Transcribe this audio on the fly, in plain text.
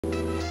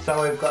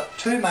So we've got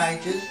 2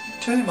 majors,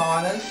 2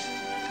 minors,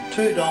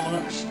 2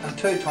 dominants and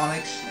 2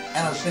 tonics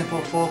and a simple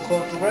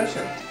 4-chord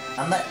progression.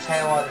 And that's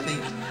how I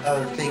think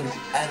of things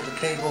as a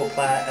keyboard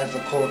player, as a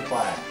chord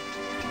player.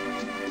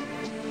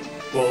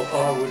 Well,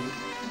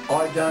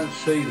 I don't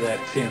see that,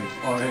 Tim.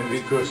 I mean,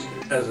 because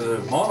as a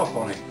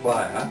monophonic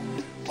player,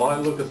 I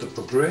look at the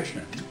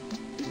progression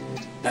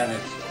and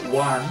it's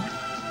 1,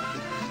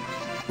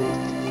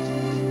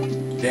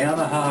 down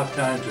a half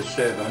tone to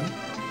 7,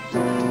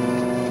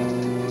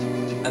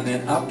 and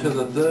then up to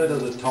the 3rd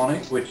of the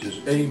tonic, which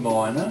is E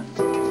minor,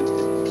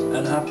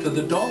 and up to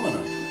the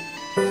dominant.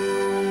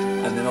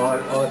 And then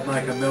I'd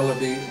make a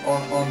melody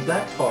on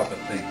that type of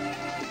thing.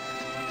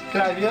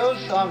 G'day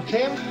viewers, I'm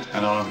Tim.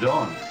 And I'm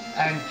Don.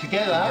 And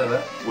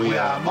together we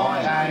are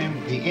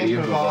miAim, the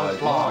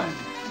Improvised Line,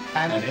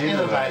 an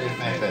innovative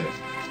method.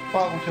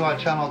 Welcome to our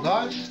channel,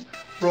 guys.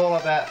 We're all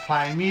about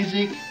playing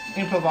music,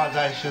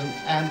 improvisation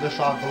and the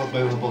cycle of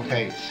movable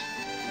keys.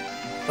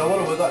 So what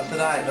have we got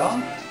today,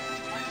 Don?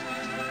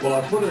 Well,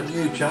 I put a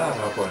new chart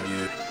up on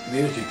your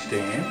music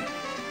stand,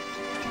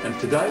 and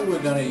today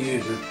we're going to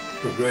use a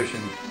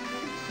progression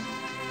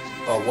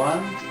of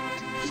 1,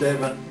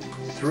 7,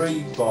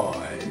 3,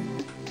 5,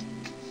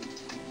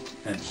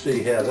 and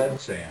see how that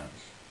sounds.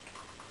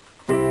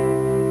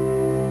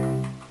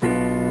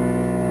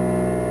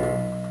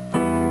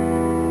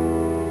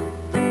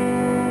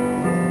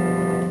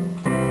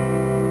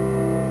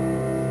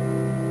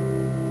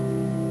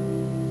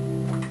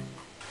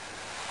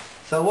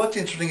 So what's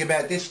interesting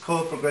about this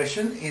chord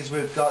progression is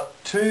we've got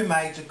 2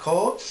 major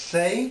chords,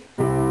 C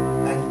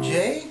and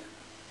G,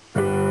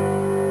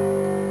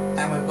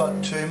 and we've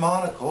got 2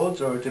 minor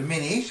chords, or a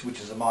diminished, which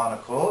is a minor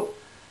chord,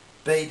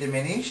 B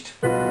diminished,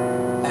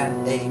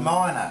 and E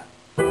minor.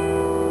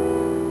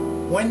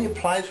 When you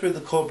play through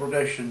the chord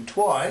progression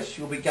twice,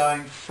 you'll be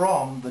going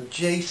from the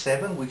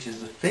G7, which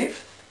is the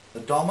 5th, the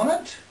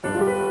dominant,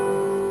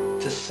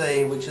 to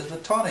C, which is the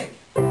tonic.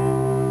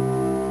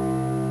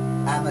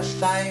 And the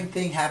same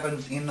thing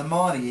happens in the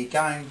minor. You're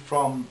going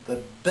from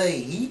the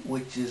B,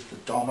 which is the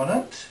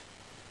dominant,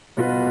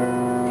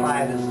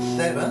 play it as the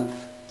 7th,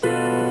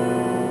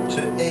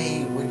 to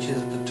E, which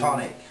is the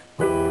tonic.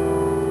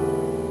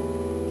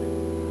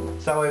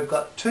 So we've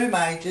got 2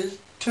 majors,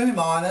 2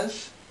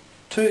 minors,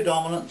 2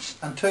 dominants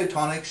and 2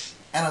 tonics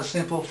and a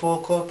simple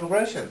 4-chord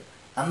progression.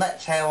 And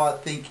that's how I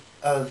think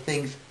of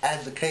things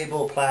as a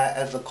keyboard player,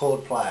 as a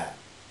chord player.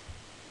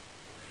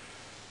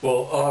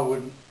 Well,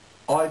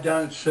 I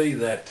don't see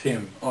that,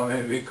 Tim. I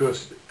mean,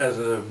 because as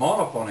a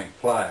monophonic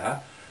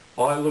player,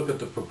 I look at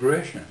the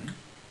progression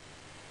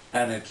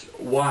and it's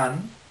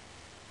 1,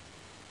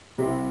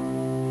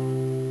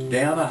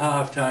 down a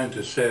half tone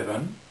to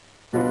 7,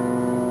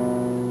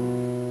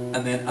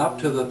 and then up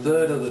to the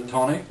 3rd of the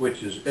tonic,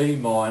 which is E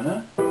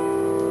minor,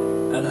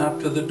 and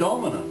up to the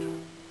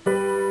dominant.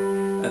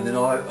 And then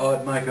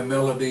I'd make a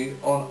melody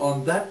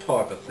on that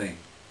type of thing.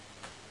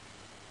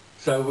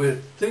 So we're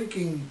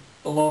thinking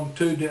along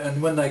 2, and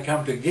when they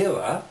come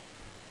together,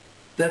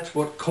 that's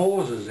what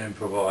causes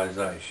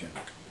improvisation.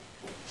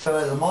 So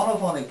as a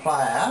monophonic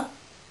player,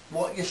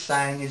 what you're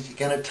saying is you're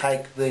going to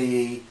take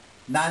the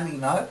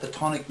naming note, the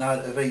tonic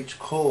note of each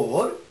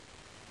chord,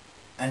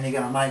 and you're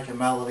going to make a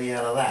melody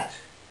out of that.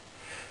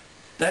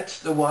 That's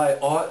the way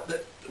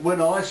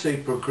when I see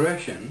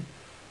progression,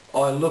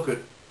 I look at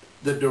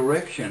the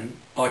direction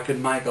I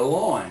can make a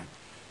line.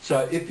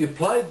 So if you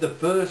played the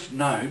first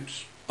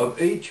notes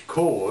of each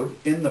chord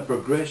in the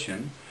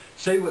progression,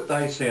 see what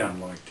they sound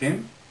like,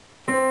 Tim.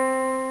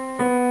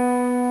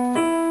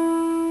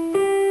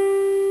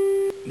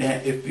 Now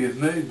if you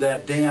move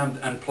that down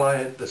and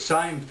play it the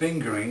same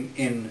fingering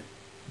in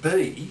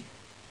B,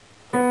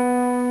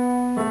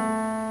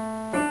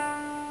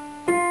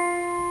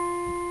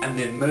 and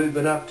then move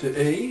it up to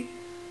E,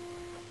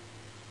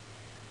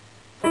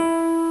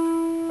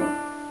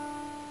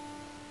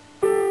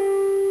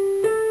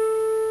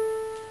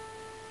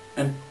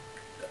 and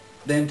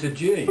then to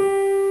G.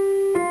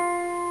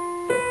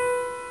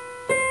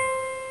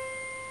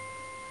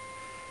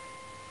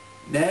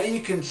 Now you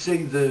can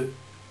see the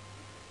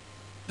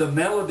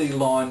melody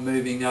line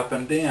moving up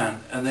and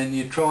down, and then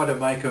you try to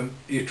make a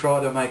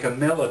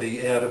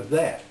melody out of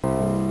that.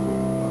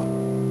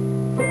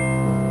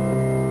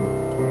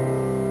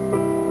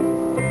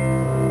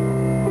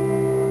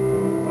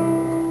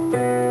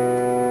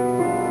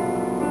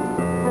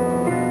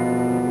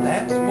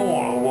 That's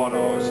more of what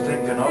I was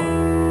thinking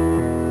of.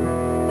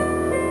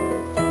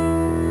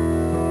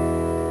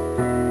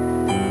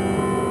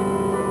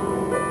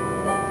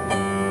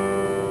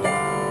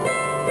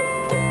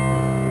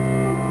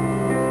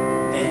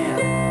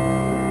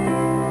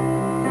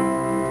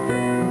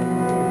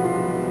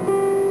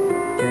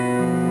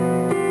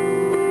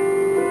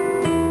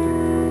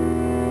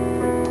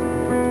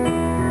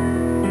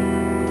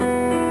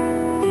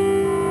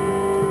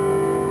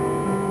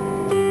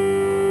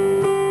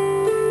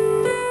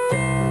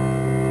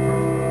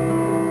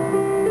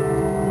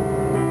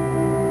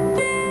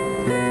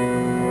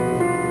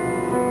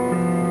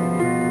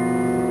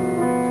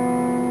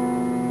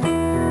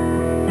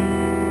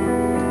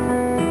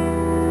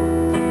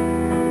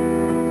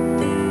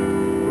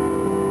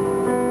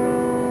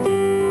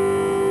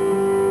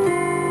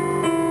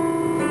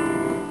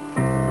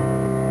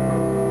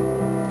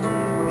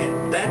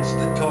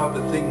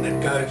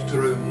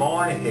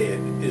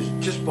 is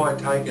just by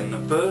taking the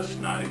first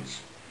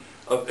notes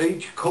of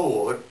each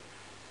chord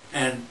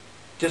and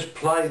just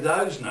play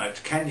those notes.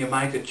 Can you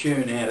make a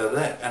tune out of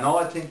that? And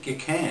I think you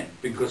can,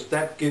 because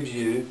that gives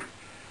you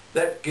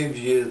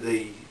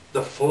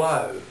the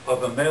flow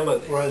of a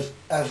melody. Whereas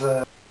as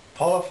a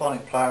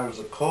polyphonic player, as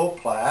a chord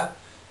player,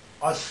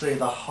 I see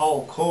the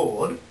whole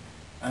chord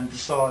and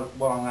decide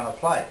what I'm going to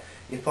play.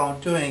 If I'm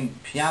doing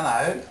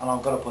piano and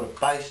I've got to put a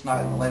bass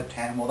note in the left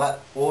hand, well, that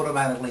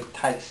automatically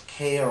takes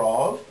care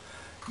of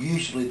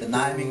usually the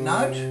naming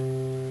note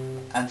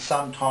and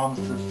sometimes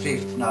the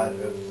fifth note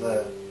of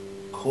the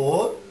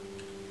chord.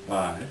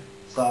 Right.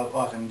 So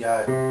I can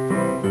go,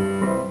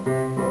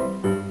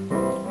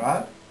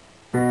 right?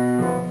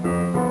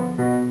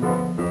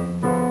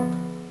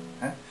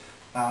 Okay.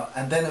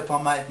 And then if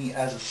I'm making it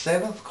as a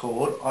seventh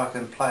chord, I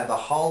can play the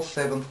whole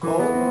seventh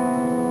chord,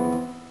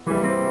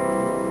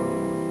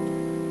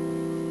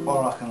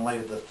 or I can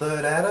leave the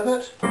third out of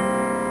it,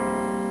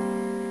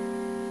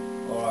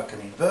 or I can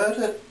invert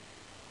it,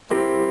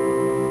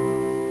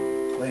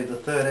 leave the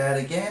third out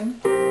again.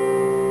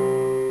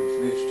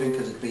 It's interesting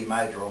because it could be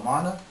major or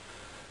minor.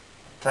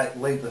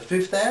 Leave the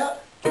fifth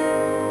out.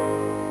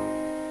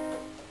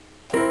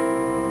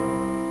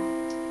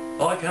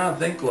 I can't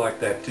think like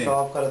that, Tim.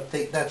 So I've got to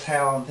think, that's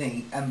how I'm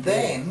thinking. And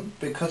then,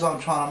 because I'm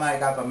trying to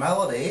make up a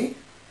melody,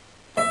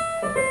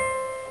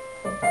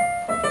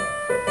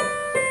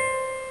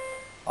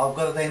 I've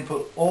got to then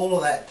put all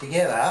of that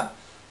together.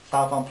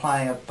 So if I'm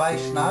playing a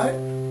bass note,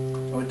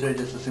 we do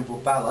just a simple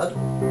ballad.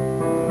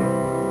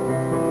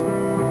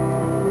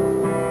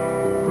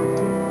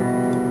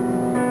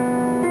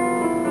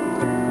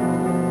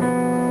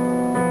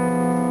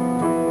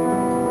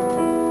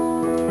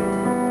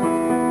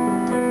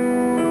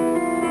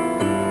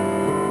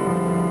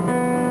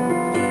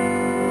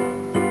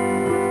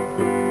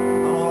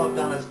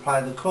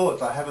 Play the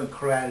chords. I haven't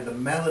created a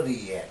melody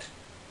yet,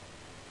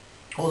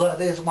 although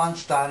there's one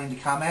starting to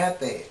come out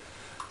there.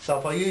 So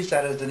if I use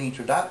that as an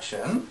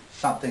introduction,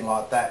 something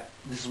like that,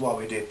 this is why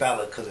we do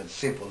ballad, because it's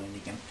simple and you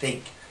can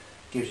think,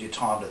 gives you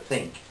time to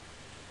think.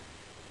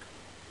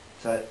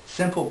 So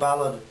simple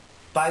ballad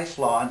bass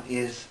line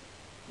is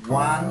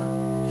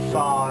 1,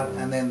 5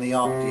 and then the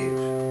octave,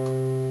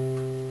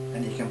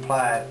 and you can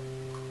play it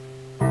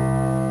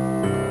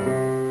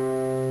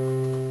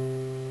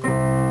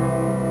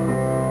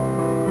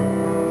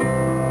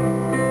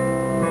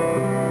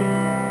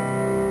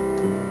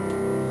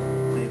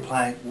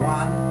playing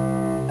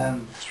 1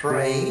 and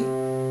 3,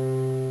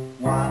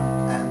 1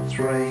 and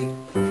 3,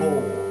 4.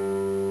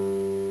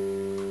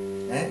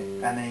 Yeah?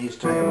 And then you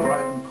just do a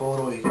broken chord,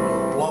 or you can do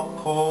a block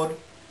chord.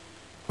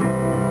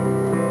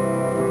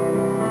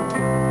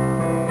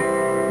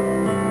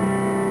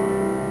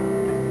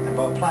 And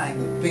by playing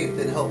the fifth,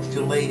 it helps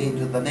to lead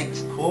into the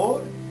next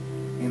chord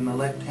in the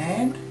left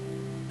hand,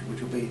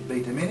 which will be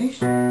B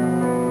diminished.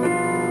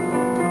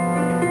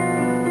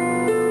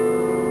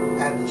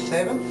 And the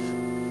seventh,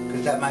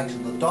 because that makes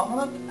it the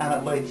dominant, and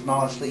it leads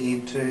nicely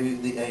into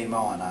the E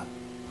minor.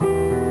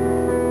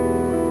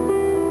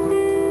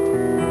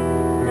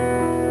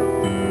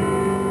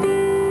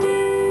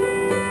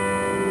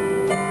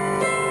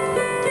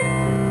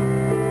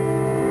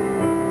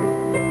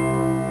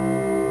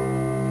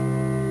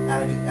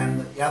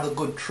 And the other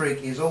good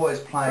trick is always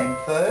playing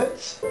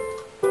thirds,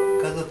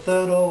 because the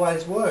third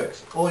always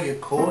works. All your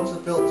chords are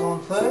built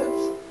on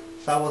thirds,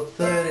 so a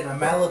third in a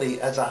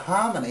melody as a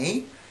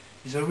harmony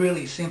is a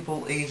really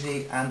simple,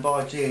 easy, and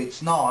by gee,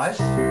 it's nice.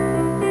 Go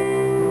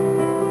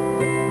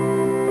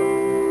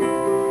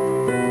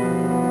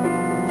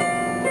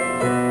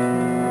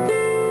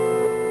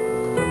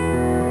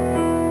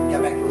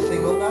back to a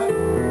single note.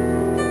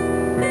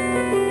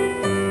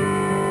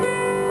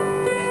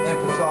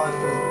 Emphasise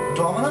the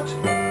dominant.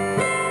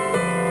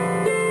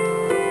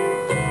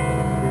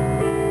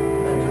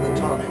 And to the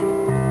tonic.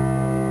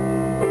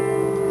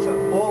 So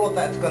all of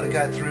that's got to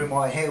go through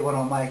my head when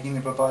I'm making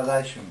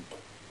improvisation.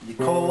 Your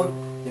chord,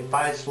 your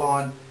bass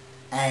line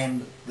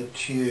and the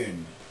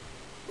tune.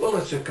 Well,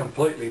 it's a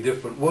completely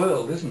different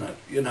world, isn't it?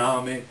 You know,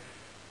 I mean,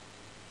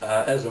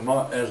 as a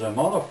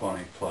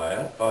monophonic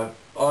player,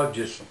 I've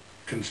just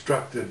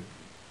constructed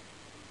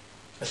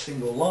a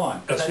single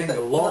line. A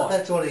single line.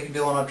 That's all you can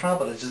do on a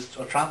trumpet. It's just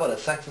a trumpet, a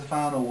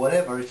saxophone or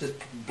whatever. It's just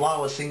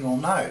blow a single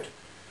note.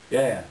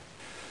 Yeah.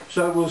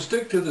 So we'll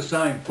stick to the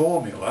same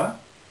formula,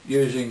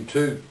 using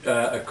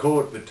a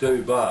chord for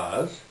 2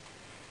 bars.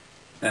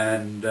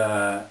 And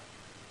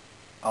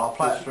I'll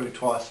play it through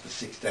twice for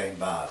 16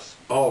 bars.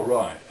 Oh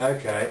right,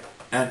 okay.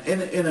 And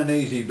in an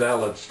easy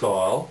ballad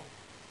style,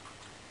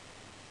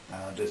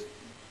 just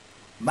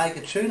make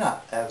a tune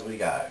up as we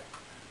go.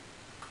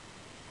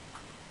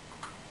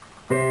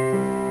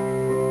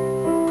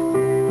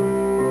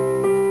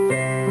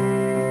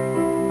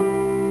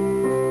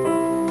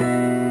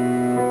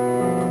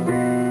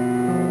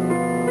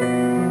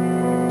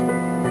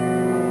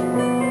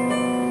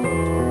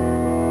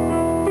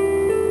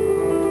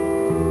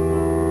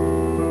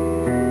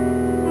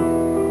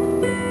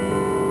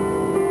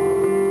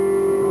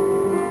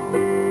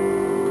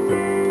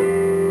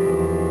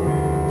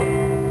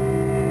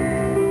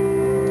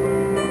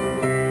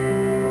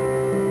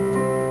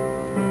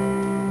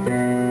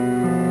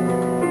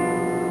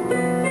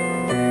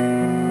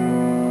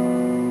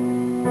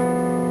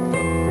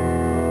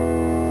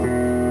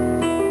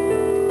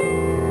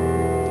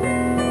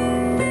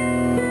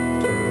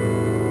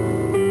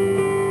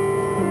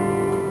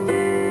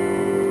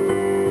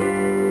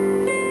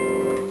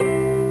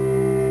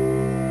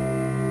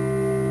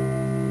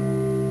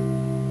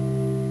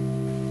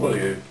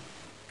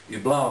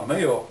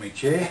 me off my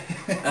chair.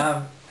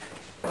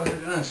 What I was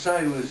going to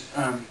say was,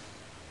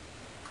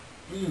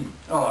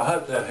 oh, I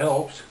hope that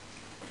helps.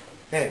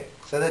 Yeah,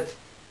 so that's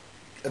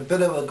a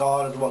bit of a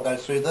guide as to what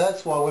goes through.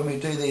 That's why when we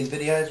do these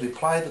videos we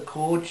play the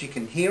chords, you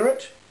can hear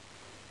it,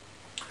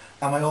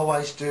 and we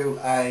always do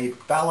a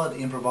ballad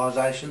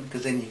improvisation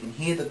because then you can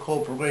hear the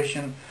chord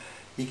progression,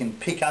 you can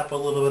pick up a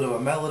little bit of a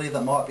melody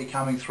that might be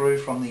coming through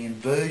from the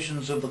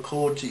inversions of the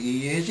chords that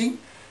you're using,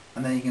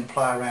 and then you can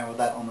play around with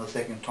that on the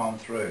second time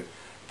through.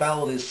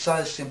 Ballad is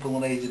so simple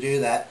and easy to do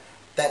that,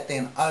 that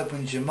then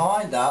opens your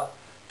mind up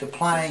to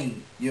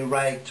playing your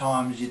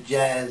ragtimes, your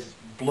jazz,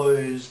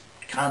 blues,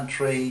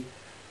 country,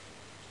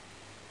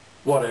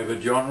 whatever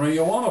genre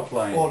you want to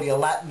play in. All your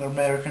Latin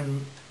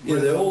American Yeah,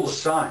 they're all the rhythms.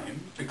 same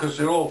because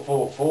they're all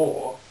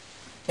 4/4.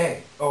 Yeah,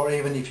 or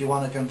even if you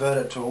want to convert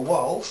it to a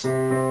waltz.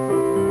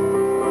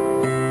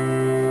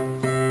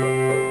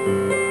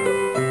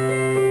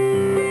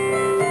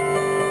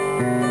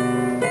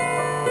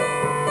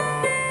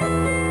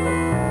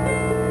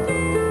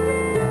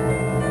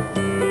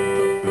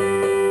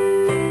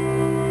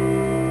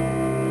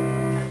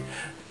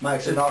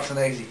 Makes it nice and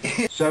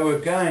easy. So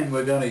again,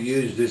 we're going to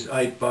use this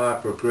 8-bar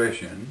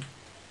progression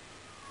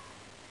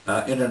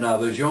in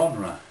another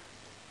genre.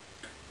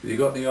 Have you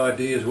got any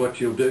ideas what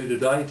you'll do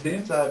today,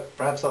 Tim? So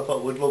perhaps I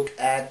thought we'd look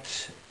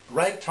at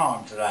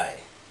ragtime today.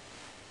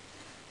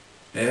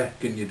 Yeah,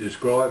 can you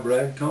describe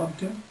ragtime,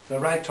 Tim? So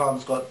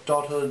ragtime's got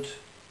dotted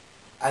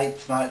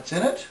eighth notes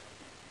in it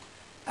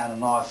and a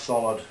nice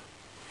solid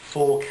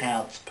 4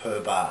 counts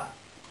per bar.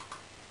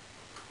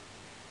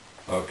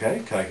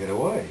 Okay, take it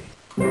away.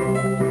 If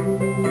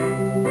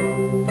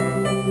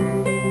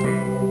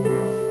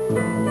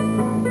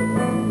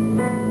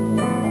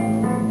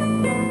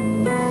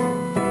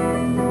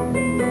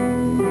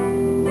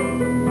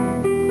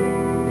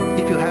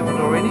you haven't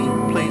already,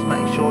 please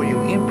make sure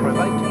you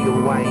improvate your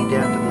way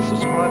down to the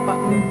subscribe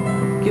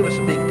button, give us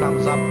a big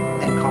thumbs up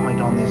and comment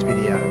on this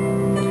video.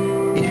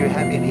 If you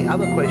have any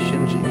other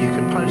questions, you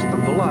can post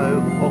them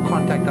below or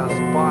contact us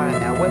via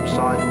our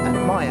website at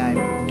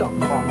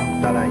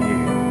miAim.com.au.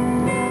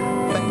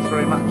 Thanks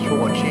very much for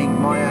watching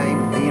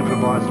miAim, the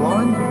improvised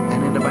line,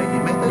 an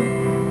innovative method,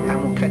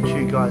 and we'll catch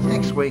you guys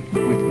next week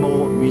with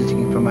more music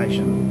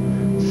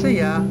information. See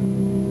ya!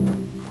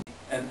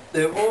 And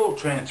they're all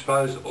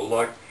transposable,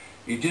 like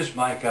you just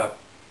make up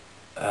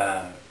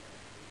a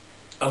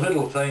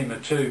little theme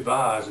of 2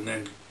 bars and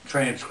then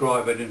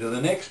transcribe it into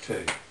the next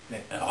 2.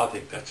 Yeah. And I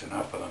think that's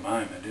enough for the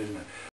moment, isn't it?